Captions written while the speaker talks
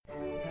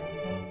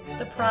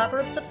The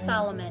Proverbs of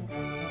Solomon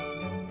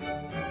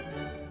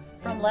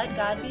from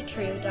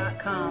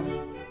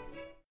LetGodBetrue.com.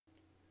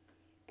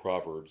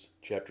 Proverbs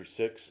chapter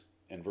 6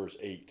 and verse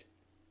 8.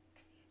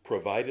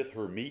 Provideth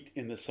her meat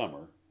in the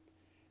summer,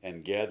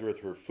 and gathereth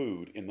her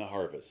food in the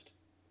harvest.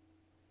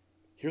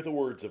 Hear the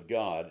words of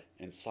God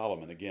and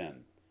Solomon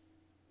again.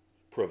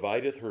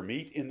 Provideth her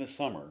meat in the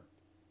summer,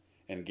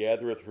 and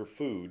gathereth her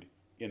food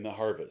in the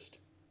harvest.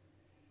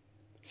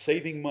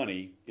 Saving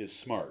money is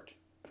smart.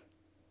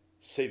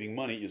 Saving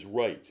money is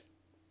right.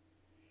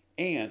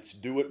 Ants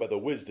do it by the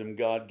wisdom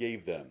God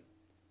gave them.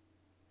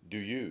 Do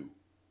you?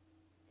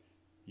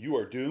 You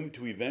are doomed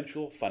to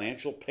eventual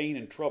financial pain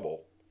and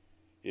trouble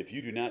if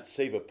you do not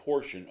save a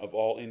portion of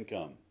all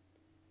income.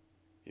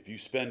 If you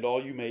spend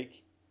all you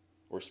make,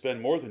 or spend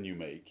more than you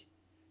make,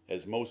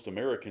 as most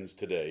Americans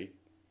today,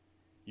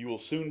 you will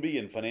soon be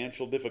in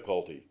financial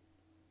difficulty,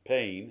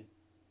 pain,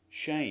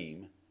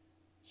 shame,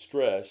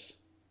 stress,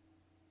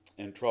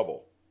 and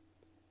trouble.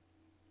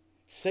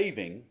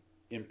 Saving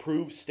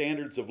improves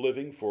standards of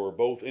living for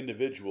both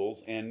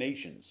individuals and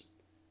nations.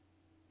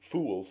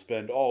 Fools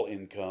spend all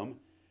income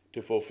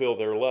to fulfill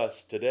their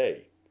lusts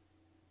today.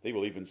 They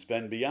will even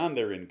spend beyond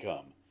their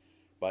income,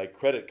 buy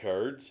credit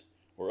cards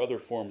or other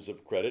forms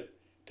of credit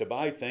to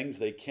buy things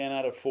they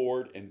cannot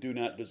afford and do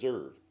not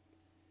deserve.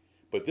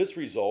 But this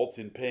results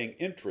in paying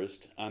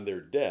interest on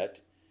their debt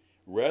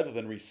rather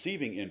than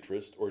receiving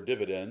interest or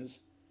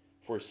dividends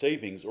for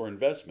savings or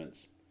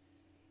investments,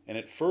 and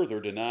it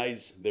further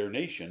denies their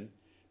nation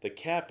the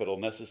capital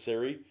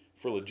necessary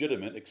for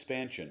legitimate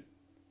expansion.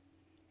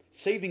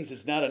 Savings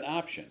is not an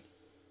option.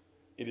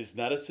 It is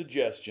not a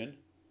suggestion.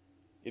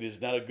 It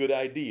is not a good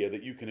idea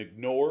that you can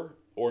ignore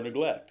or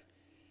neglect.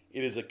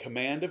 It is a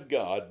command of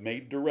God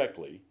made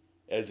directly,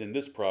 as in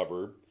this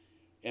proverb,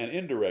 and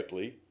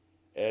indirectly,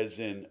 as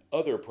in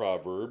other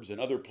proverbs and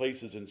other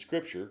places in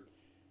Scripture,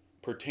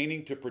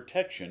 pertaining to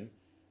protection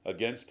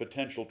against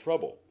potential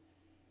trouble.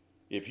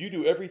 If you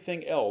do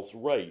everything else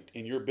right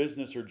in your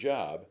business or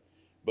job,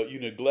 but you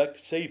neglect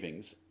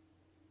savings,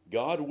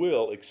 God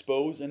will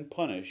expose and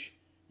punish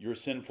your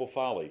sinful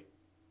folly.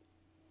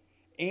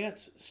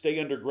 Ants stay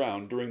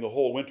underground during the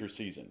whole winter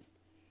season,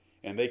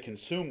 and they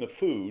consume the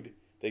food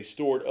they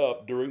stored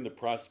up during the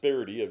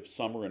prosperity of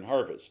summer and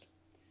harvest.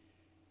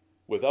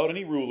 Without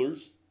any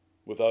rulers,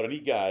 without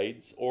any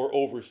guides or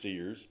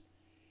overseers,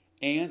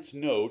 ants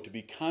know to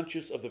be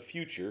conscious of the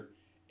future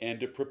and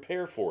to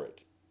prepare for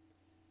it.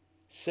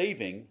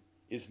 Saving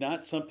is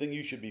not something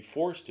you should be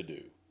forced to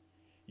do.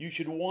 You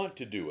should want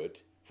to do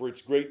it for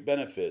its great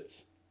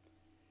benefits.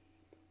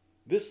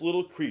 This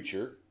little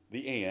creature,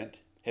 the ant,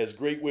 has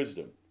great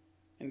wisdom,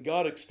 and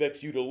God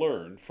expects you to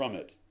learn from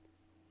it.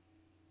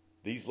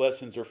 These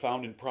lessons are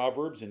found in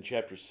Proverbs in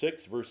chapter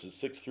 6, verses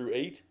 6 through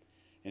 8,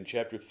 and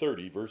chapter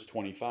 30, verse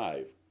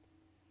 25.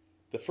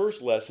 The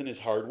first lesson is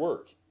hard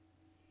work,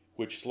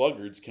 which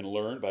sluggards can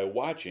learn by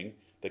watching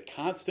the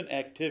constant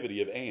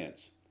activity of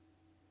ants.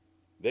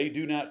 They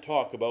do not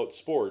talk about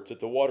sports at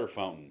the water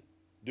fountain,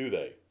 do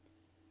they?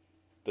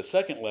 The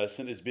second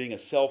lesson is being a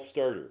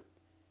self-starter.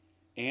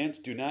 Ants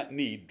do not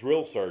need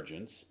drill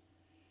sergeants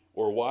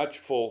or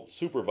watchful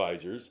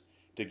supervisors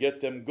to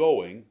get them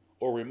going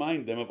or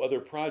remind them of other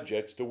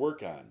projects to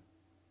work on.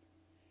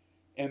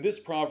 And this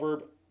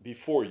proverb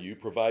before you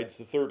provides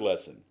the third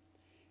lesson.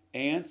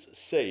 Ants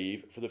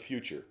save for the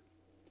future.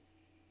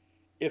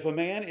 If a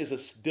man is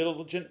a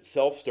diligent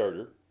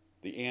self-starter,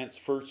 the ant's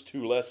first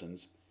two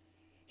lessons,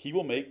 he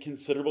will make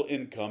considerable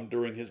income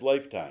during his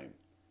lifetime,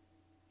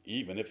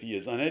 even if he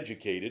is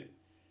uneducated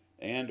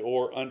and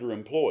or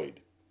underemployed.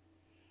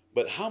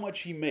 But how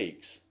much he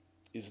makes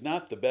is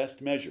not the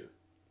best measure.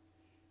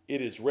 It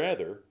is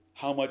rather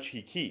how much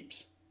he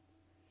keeps.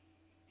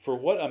 For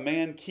what a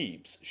man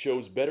keeps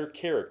shows better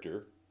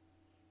character,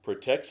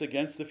 protects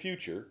against the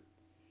future,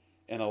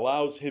 and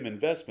allows him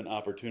investment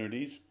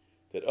opportunities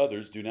that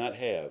others do not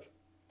have.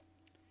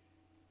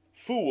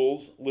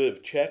 Fools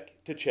live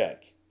check to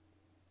check.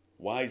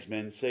 Wise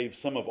men save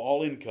some of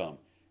all income,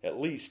 at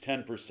least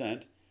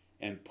 10%,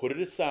 and put it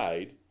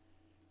aside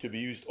to be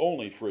used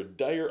only for a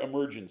dire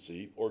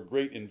emergency or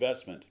great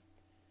investment.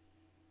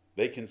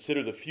 They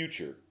consider the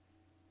future,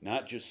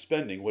 not just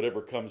spending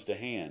whatever comes to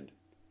hand.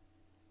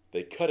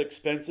 They cut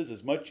expenses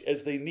as much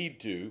as they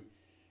need to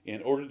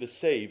in order to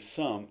save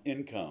some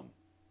income.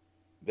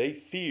 They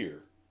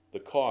fear the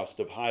cost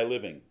of high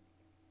living.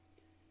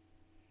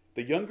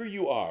 The younger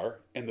you are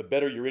and the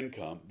better your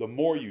income, the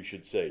more you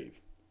should save.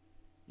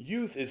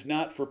 Youth is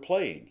not for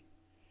playing.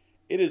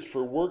 It is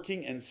for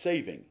working and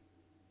saving,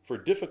 for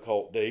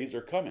difficult days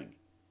are coming.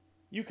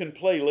 You can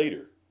play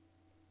later.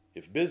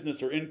 If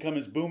business or income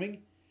is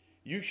booming,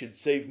 you should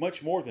save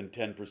much more than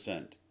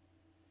 10%.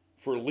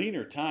 For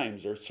leaner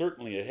times are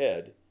certainly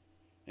ahead,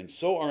 and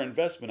so are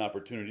investment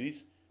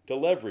opportunities to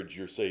leverage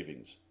your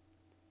savings.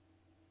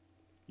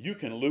 You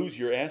can lose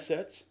your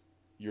assets,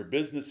 your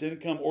business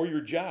income, or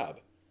your job,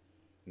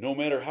 no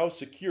matter how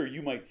secure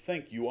you might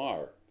think you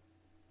are.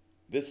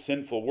 This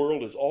sinful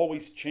world is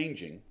always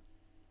changing,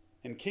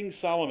 and King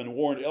Solomon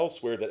warned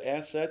elsewhere that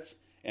assets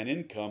and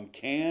income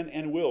can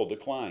and will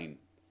decline.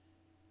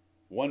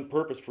 One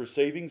purpose for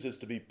savings is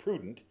to be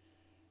prudent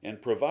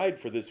and provide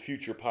for this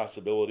future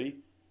possibility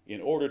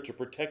in order to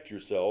protect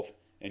yourself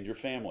and your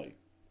family.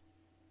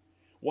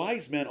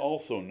 Wise men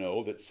also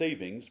know that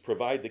savings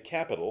provide the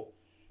capital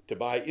to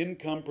buy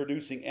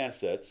income-producing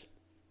assets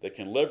that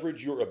can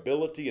leverage your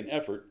ability and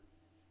effort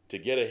to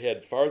get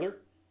ahead farther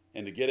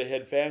and to get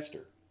ahead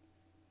faster.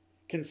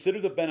 Consider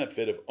the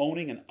benefit of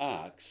owning an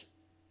ox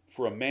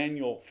for a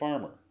manual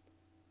farmer,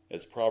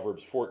 as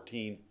Proverbs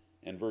 14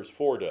 and verse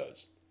 4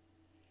 does.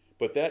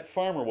 But that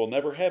farmer will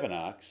never have an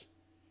ox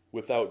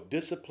without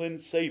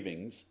disciplined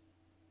savings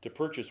to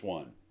purchase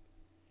one.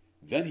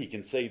 Then he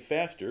can save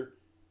faster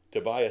to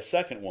buy a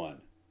second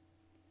one.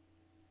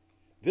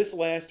 This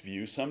last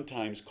view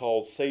sometimes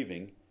calls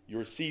saving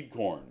your seed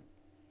corn.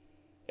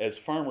 As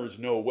farmers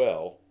know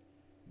well,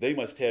 they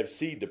must have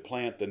seed to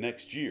plant the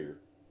next year.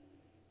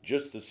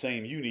 Just the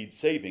same, you need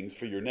savings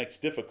for your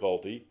next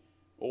difficulty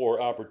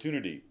or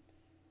opportunity.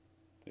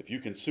 If you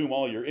consume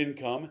all your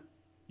income,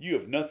 you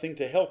have nothing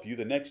to help you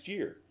the next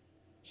year.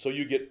 So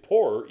you get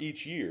poorer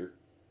each year,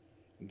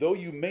 though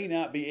you may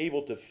not be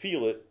able to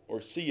feel it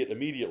or see it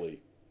immediately.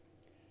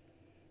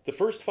 The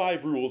first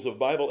 5 rules of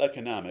Bible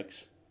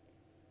economics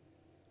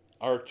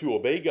are to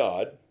obey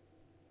God,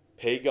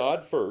 pay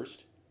God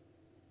first,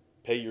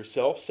 pay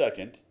yourself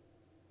second,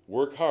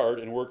 work hard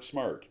and work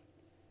smart.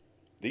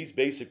 These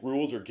basic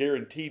rules are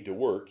guaranteed to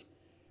work,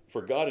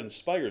 for God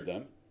inspired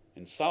them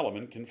and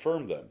Solomon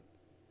confirmed them.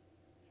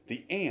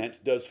 The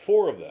ant does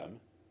 4 of them,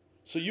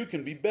 so you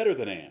can be better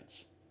than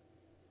ants.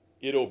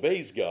 It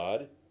obeys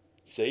God,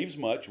 saves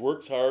much,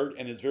 works hard,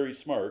 and is very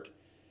smart,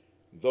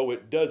 though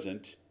it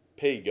doesn't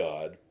pay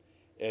God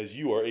as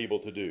you are able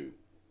to do.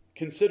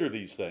 Consider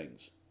these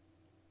things.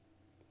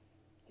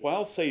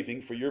 While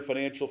saving for your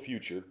financial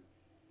future,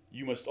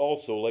 you must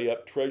also lay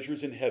up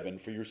treasures in heaven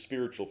for your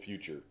spiritual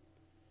future.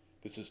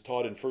 This is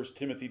taught in 1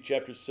 Timothy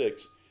chapter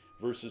 6,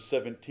 verses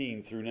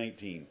 17 through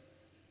 19.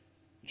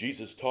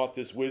 Jesus taught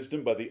this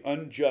wisdom by the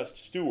unjust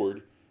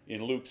steward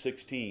in Luke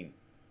 16.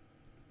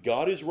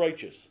 God is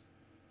righteous,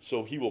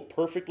 so he will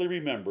perfectly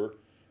remember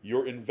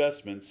your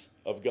investments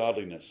of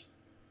godliness.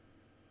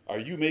 Are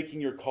you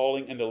making your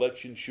calling and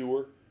election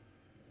sure?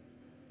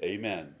 Amen.